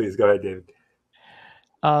 please go ahead, David.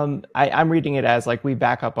 I'm reading it as like we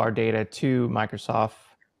back up our data to Microsoft,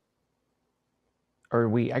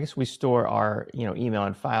 or I guess we store our email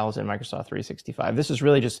and files in Microsoft 365. This is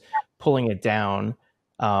really just pulling it down.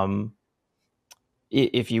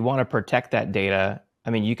 If you want to protect that data, I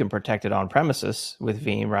mean, you can protect it on premises with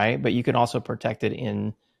Veeam, right? But you can also protect it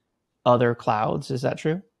in other clouds. Is that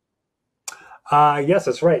true? Yes,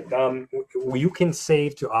 that's right. You can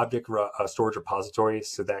save to object storage repositories,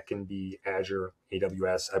 so that can be Azure,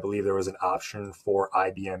 AWS. I believe there was an option for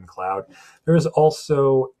IBM Cloud. There is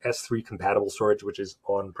also S3 compatible storage, which is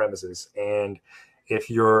on premises. And if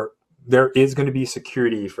you're there is going to be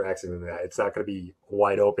security for accessing that. It's not going to be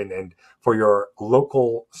wide open. And for your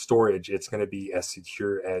local storage, it's going to be as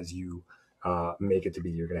secure as you make it to be.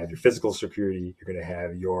 You're going to have your physical security. You're going to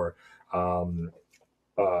have your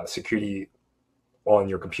security on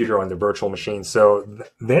your computer on the virtual machine. So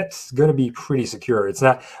that's going to be pretty secure. It's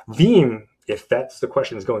not Veeam. If that's the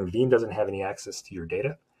question is going, Veeam doesn't have any access to your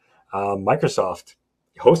data. Microsoft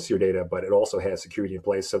hosts your data, but it also has security in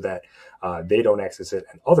place so that they don't access it,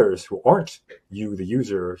 and others who aren't you, the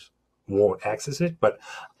users, won't access it. But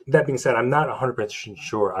that being said, I'm not 100%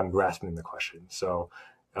 sure I'm grasping the question. So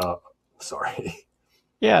sorry.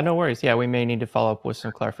 Yeah, no worries. Yeah, we may need to follow up with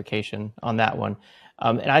some clarification on that one.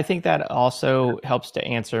 And I think that also helps to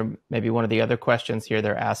answer maybe one of the other questions here.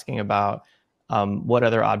 They're asking about what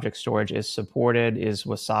other object storage is supported. Is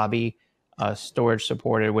Wasabi storage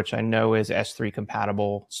supported, which I know is S3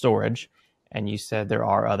 compatible storage. And you said there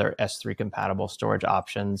are other S3 compatible storage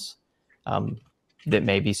options that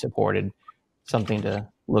may be supported. Something to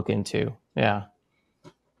look into. Yeah.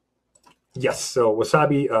 Yes, so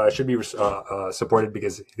Wasabi should be supported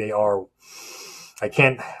because they are. I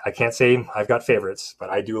can't say I've got favorites, but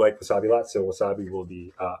I do like Wasabi a lot. So Wasabi will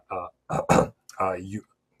be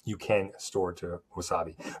you can store to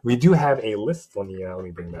Wasabi. We do have a list. Let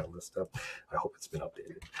me bring that list up. I hope it's been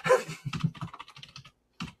updated.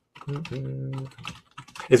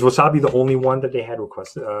 Is Wasabi the only one that they had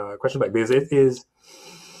requested question about? Because it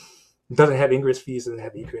doesn't have ingress fees, doesn't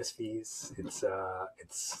have egress fees. It's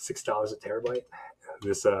 $6 a terabyte.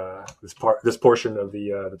 This portion of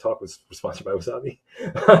the talk was sponsored by Wasabi.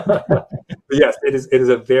 But yes, it is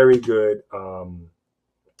a very good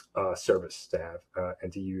service to have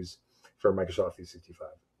and to use for Microsoft 365.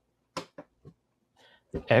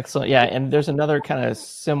 Excellent. Yeah, and there's another kind of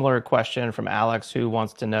similar question from Alex who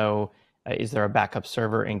wants to know, is there a backup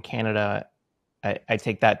server in Canada? I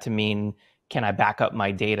take that to mean, can I back up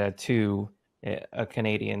my data to a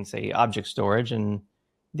Canadian, say, object storage? And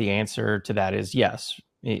the answer to that is yes.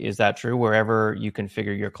 Is that true? Wherever you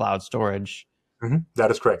configure your cloud storage? Mm-hmm.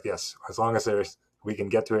 That is correct, yes. As long as we can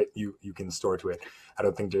get to it, you can store to it. I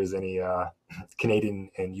don't think there's any Canadian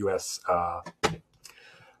and U.S.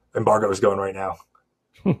 embargoes going right now.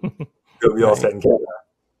 It'll be all set in Canada.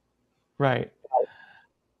 Right.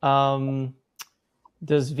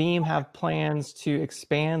 Does Veeam have plans to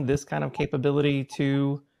expand this kind of capability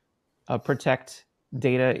to protect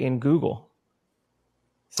data in Google?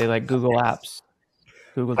 Say like Google Apps,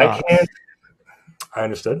 Google Docs. I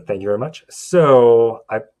understood. Thank you very much. So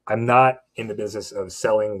I'm not in the business of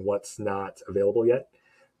selling what's not available yet,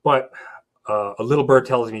 but a little bird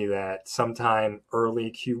tells me that sometime early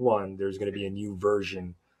Q1, there's going to be a new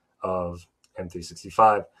version of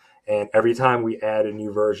M365. And every time we add a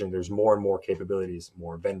new version, there's more and more capabilities,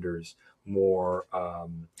 more vendors, more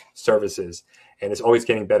services, and it's always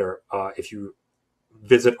getting better. If you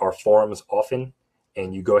visit our forums often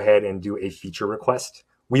and you go ahead and do a feature request,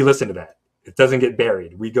 we listen to that. It doesn't get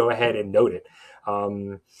buried. We go ahead and note it,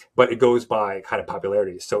 but it goes by kind of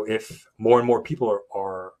popularity. So if more and more people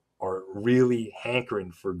are really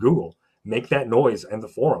hankering for Google, make that noise in the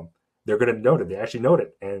forum. They're going to note it. They actually note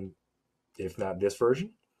it, and if not this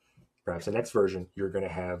version, perhaps the next version, you're going to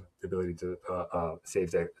have the ability to save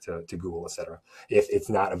to Google, etc. If it's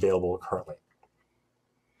not available currently.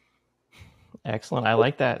 Excellent. I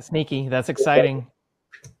like that. Sneaky. That's exciting.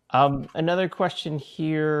 Another question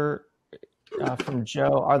here from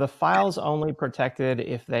Joe. Are the files only protected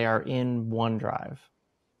if they are in OneDrive?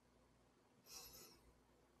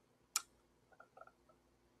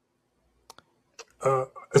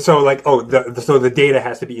 So the data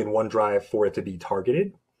has to be in OneDrive for it to be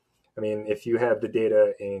targeted. I mean, if you have the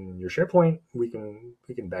data in your SharePoint, we can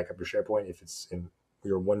back up your SharePoint. If it's in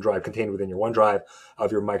your OneDrive, contained within your OneDrive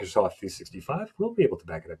of your Microsoft 365, we'll be able to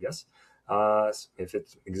back it up, yes. If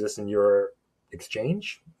it exists in your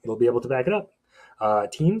Exchange, we'll be able to back it up.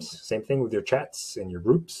 Teams, same thing with your chats and your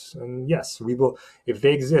groups. And yes, we will, if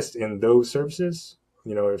they exist in those services,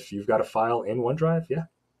 if you've got a file in OneDrive, yeah,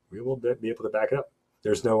 we will be able to back it up.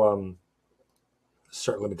 There's no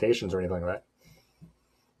certain limitations or anything like that.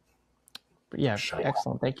 Yeah,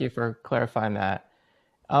 excellent. Thank you for clarifying that.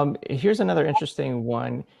 Here's another interesting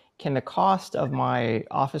one. can the cost of my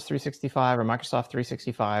Office 365 or Microsoft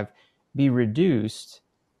 365 be reduced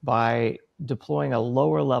by deploying a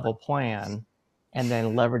lower level plan and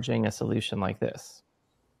then leveraging a solution like this?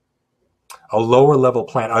 A lower level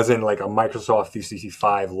plan, as in like a Microsoft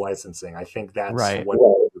 365 licensing. I think that's Right. what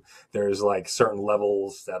there's like certain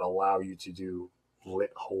levels that allow you to do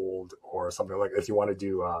lit hold or something like if you want to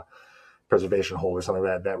do preservation hold or something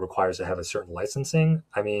that requires to have a certain licensing.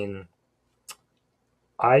 I mean,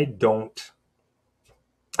 I don't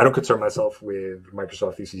concern myself with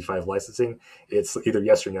Microsoft 365 licensing. It's either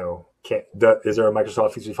yes or no. Is there a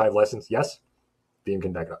Microsoft 365 license? Yes. Veeam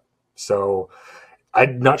can back it up. So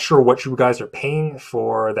I'm not sure what you guys are paying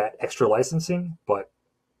for that extra licensing, but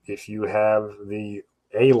if you have the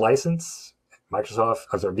A license, Microsoft,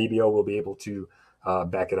 as our VBO, will be able to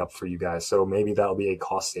back it up for you guys. So maybe that'll be a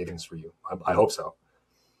cost savings for you. I hope so.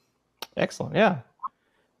 Excellent. Yeah.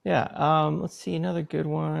 Yeah. Let's see another good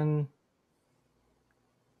one.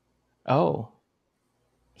 Oh,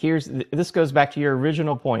 this goes back to your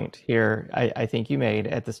original point here. I think you made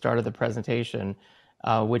at the start of the presentation,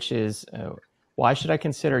 which is why should I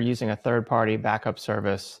consider using a third-party backup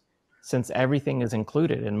service since everything is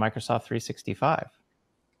included in Microsoft 365?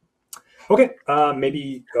 Okay,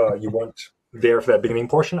 maybe you weren't there for that beginning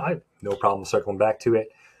portion. I have no problem circling back to it.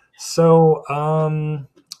 So,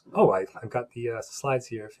 I've got the slides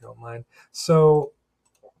here if you don't mind. So,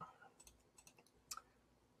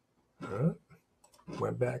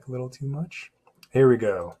 went back a little too much. Here we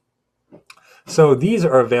go. So these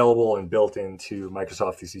are available and built into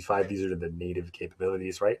Microsoft 365. These are the native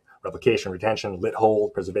capabilities, right? Replication, retention, lit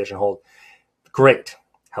hold, preservation hold. Great.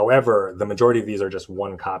 However, the majority of these are just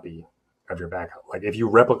one copy of your backup. Like if you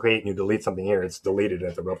replicate and you delete something here, it's deleted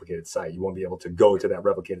at the replicated site. You won't be able to go to that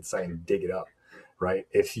replicated site and dig it up, right?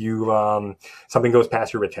 If you something goes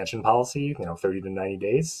past your retention policy, 30 to 90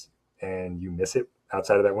 days, and you miss it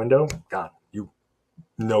outside of that window, gone.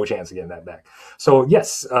 No chance of getting that back. So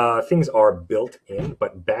yes, things are built in,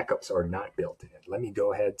 but backups are not built in. Let me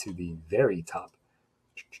go ahead to the very top.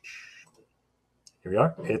 Here we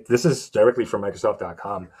are. This is directly from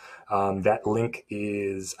Microsoft.com. That link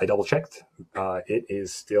is, I double checked. It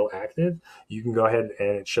is still active. You can go ahead and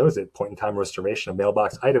it shows it, point in time restoration of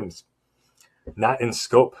mailbox items. Not in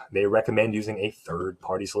scope. They recommend using a third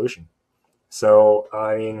party solution. So,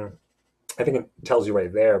 I mean, I think it tells you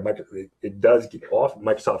right there. It does off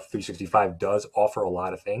Microsoft 365 does offer a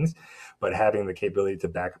lot of things, but having the capability to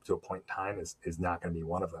back up to a point in time is not going to be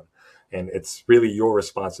one of them. And it's really your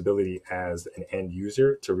responsibility as an end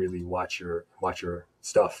user to really watch your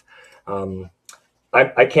stuff.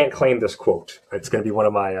 I can't claim this quote. It's going to be one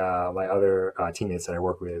of my my other teammates that I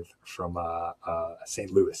work with from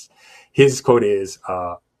St. Louis. His quote is,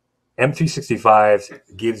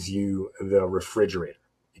 M365 gives you the refrigerator.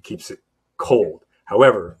 It keeps it cold.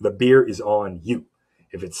 However, the beer is on you.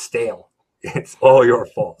 If it's stale, it's all your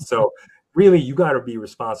fault. So really, you got to be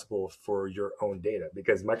responsible for your own data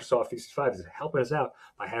because Microsoft 365 is helping us out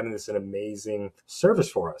by having this an amazing service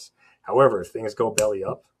for us. However, if things go belly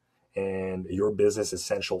up and your business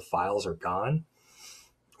essential files are gone,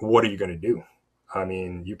 what are you going to do? I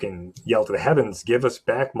mean, you can yell to the heavens, give us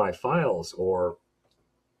back my files, or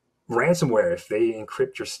ransomware if they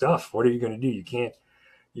encrypt your stuff. What are you going to do?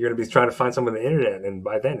 You're going to be trying to find someone on the internet, and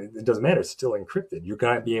by then it doesn't matter. It's still encrypted. You're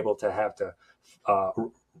going to be able to have to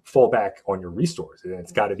fall back on your restores, and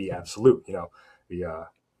it's got to be absolute. The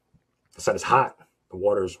sun is hot, the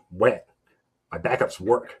water's wet, my backups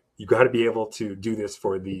work. You got to be able to do this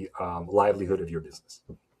for the livelihood of your business.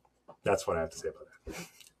 That's what I have to say about that.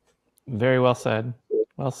 Very well said.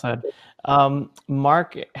 Well said.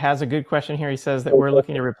 Mark has a good question here. He says that we're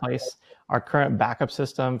looking to replace our current backup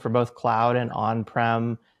system for both cloud and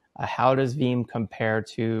on-prem. How does Veeam compare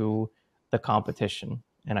to the competition?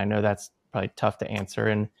 And I know that's probably tough to answer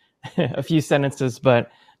in a few sentences, but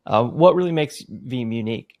what really makes Veeam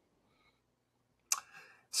unique?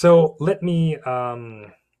 So let me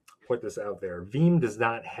put this out there. Veeam does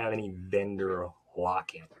not have any vendor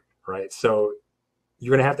lock-in, right? So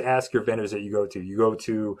you're going to have to ask your vendors that you go to. You go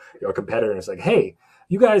to a competitor and it's like, hey,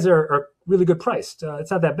 you guys are really good priced.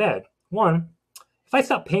 It's not that bad. One, if I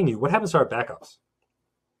stop paying you, what happens to our backups?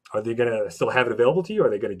 Are they going to still have it available to you? Are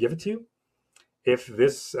they going to give it to you? If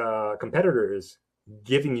this competitor is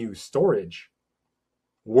giving you storage,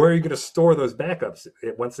 where are you going to store those backups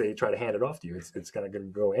once they try to hand it off to you? It's going to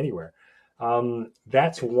go anywhere.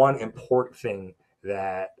 That's one important thing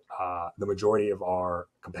that the majority of our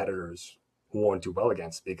competitors won't do well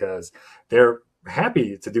against, because they're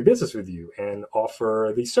happy to do business with you and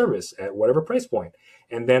offer the service at whatever price point.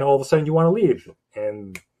 And then all of a sudden you want to leave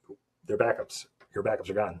and their backups your backups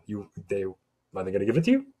are gone. Are they going to give it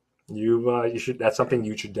to you? You should. That's something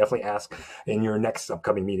you should definitely ask in your next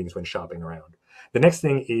upcoming meetings when shopping around. The next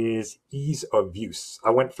thing is ease of use. I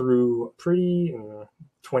went through pretty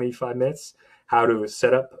 25 minutes how to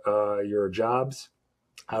set up your jobs,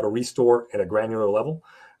 how to restore at a granular level.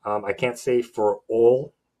 I can't say for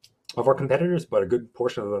all of our competitors, but a good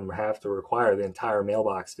portion of them have to require the entire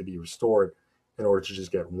mailbox to be restored in order to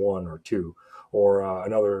just get one or two. Or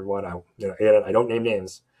another one, I don't name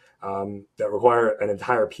names, that require an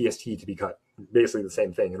entire PST to be cut. Basically the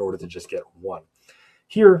same thing in order to just get one.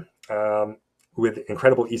 Here, with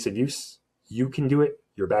incredible ease of use, you can do it,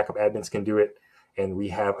 your backup admins can do it, and we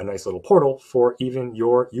have a nice little portal for even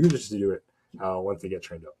your users to do it once they get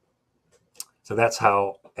trained up. So that's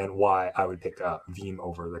how and why I would pick Veeam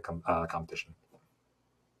over the competition.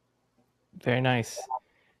 Very nice.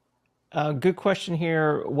 Good question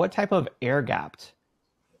here. What type of air gap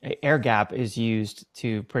is used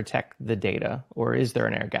to protect the data, or is there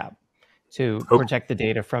an air gap to protect the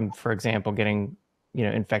data from, for example, getting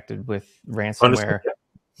infected with ransomware,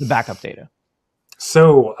 the backup data?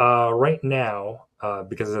 So right now,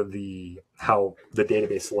 because of how the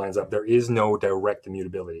database lines up, there is no direct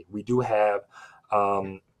immutability. We do have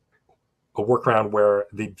a workaround where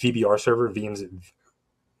the VBR server, Veeam's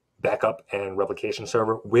backup and replication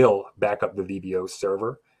server, will back up the VBO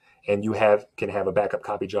server, and you can have a backup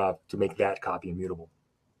copy job to make that copy immutable.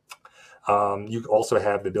 You also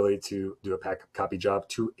have the ability to do a backup copy job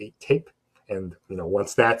to a tape. And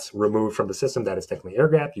once that's removed from the system, that is technically air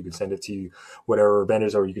gap. You can send it to whatever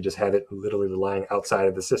vendors, or you could just have it literally lying outside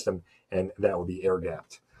of the system, and that will be air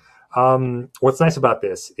gapped. What's nice about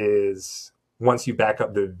this is once you back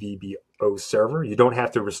up the VBO server, you don't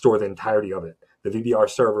have to restore the entirety of it. The VBR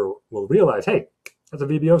server will realize, hey, that's a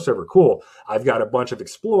VBO server. Cool. I've got a bunch of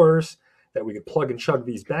explorers that we could plug and chug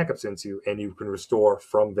these backups into, and you can restore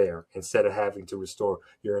from there instead of having to restore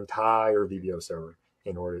your entire VBO server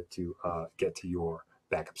in order to get to your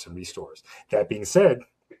backups and restores. That being said,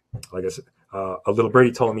 like I said, a little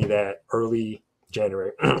birdie told me that early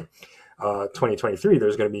January 2023,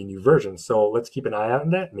 there's going to be a new version. So let's keep an eye out on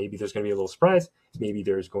that. Maybe there's going to be a little surprise. Maybe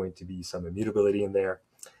there's going to be some immutability in there.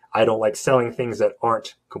 I don't like selling things that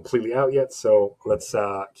aren't completely out yet. So let's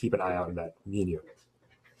keep an eye out on that. Me and you.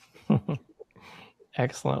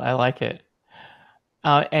 Excellent. I like it.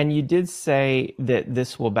 And you did say that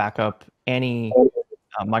this will back up any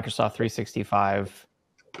Microsoft 365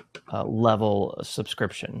 level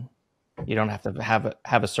subscription. You don't have to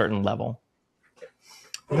have a certain level.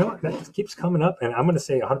 That keeps coming up, and I'm going to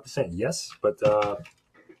say 100% yes. But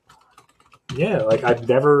yeah, like I've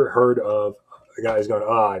never heard of a guy who's going,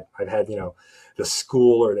 I've had the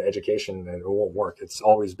school or the education, and it won't work. It's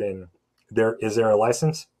always been there. Is there a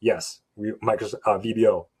license? Yes. Microsoft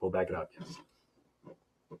VBO will back it up. Yes.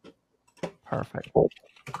 Perfect.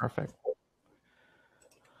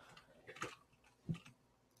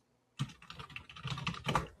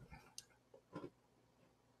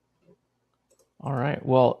 All right.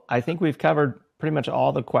 Well, I think we've covered pretty much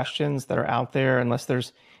all the questions that are out there, unless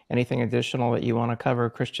there's anything additional that you want to cover,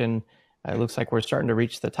 Christian. It looks like we're starting to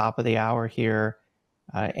reach the top of the hour here.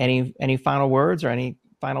 Any final words or any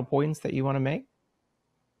final points that you want to make?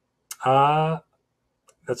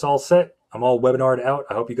 That's all set. I'm all webinared out.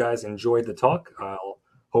 I hope you guys enjoyed the talk. I'll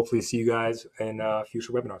hopefully see you guys in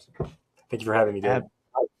future webinars. Thank you for having me, David.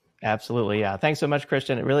 Absolutely. Yeah. Thanks so much,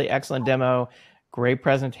 Christian. A really excellent demo. Great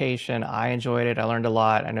presentation. I enjoyed it. I learned a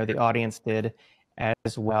lot. I know the audience did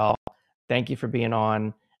as well. Thank you for being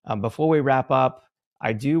on. Before we wrap up,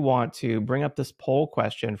 I do want to bring up this poll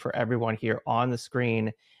question for everyone here on the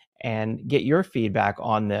screen and get your feedback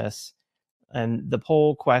on this. And the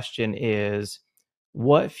poll question is,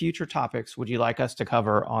 what future topics would you like us to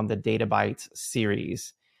cover on the Data Bytes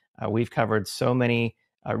series? We've covered so many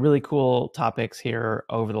really cool topics here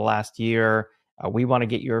over the last year. We want to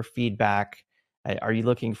get your feedback. Are you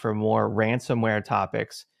looking for more ransomware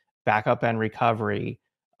topics, backup and recovery,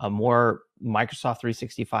 more Microsoft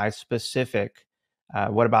 365 specific?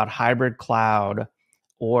 What about hybrid cloud?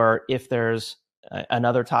 Or if there's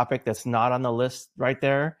another topic that's not on the list right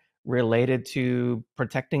there related to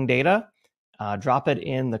protecting data, drop it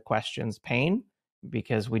in the questions pane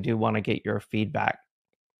because we do want to get your feedback.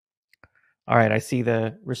 All right, I see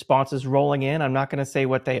the responses rolling in. I'm not going to say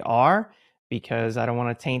what they are because I don't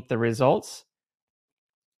want to taint the results.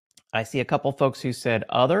 I see a couple folks who said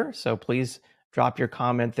other, so please drop your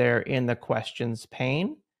comment there in the questions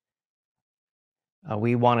pane.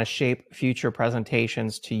 We want to shape future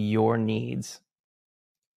presentations to your needs.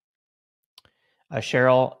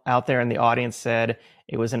 Cheryl out there in the audience said,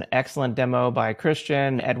 It was an excellent demo by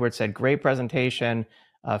Christian. Edward said, great presentation.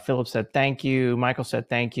 Philip said, thank you. Michael said,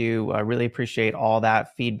 thank you. I really appreciate all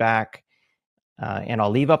that feedback. And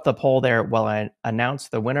I'll leave up the poll there while I announce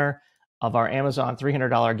the winner of our Amazon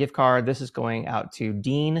 $300 gift card. This is going out to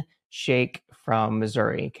Dean Shake from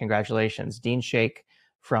Missouri. Congratulations, Dean Shake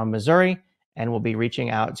from Missouri. And we'll be reaching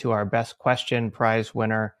out to our best question prize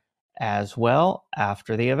winner as well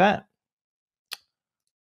after the event.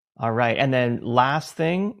 All right, and then last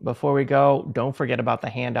thing before we go, don't forget about the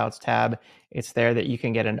handouts tab. It's there that you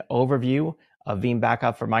can get an overview of Veeam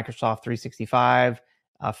Backup for Microsoft 365,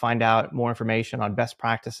 find out more information on best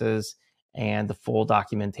practices and the full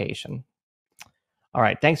documentation. All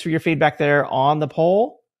right, thanks for your feedback there on the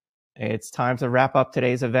poll. It's time to wrap up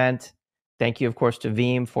today's event. Thank you, of course, to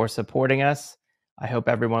Veeam for supporting us. I hope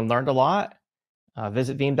everyone learned a lot.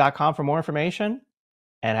 Visit veeam.com for more information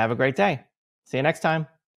and have a great day. See you next time.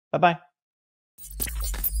 Bye-bye.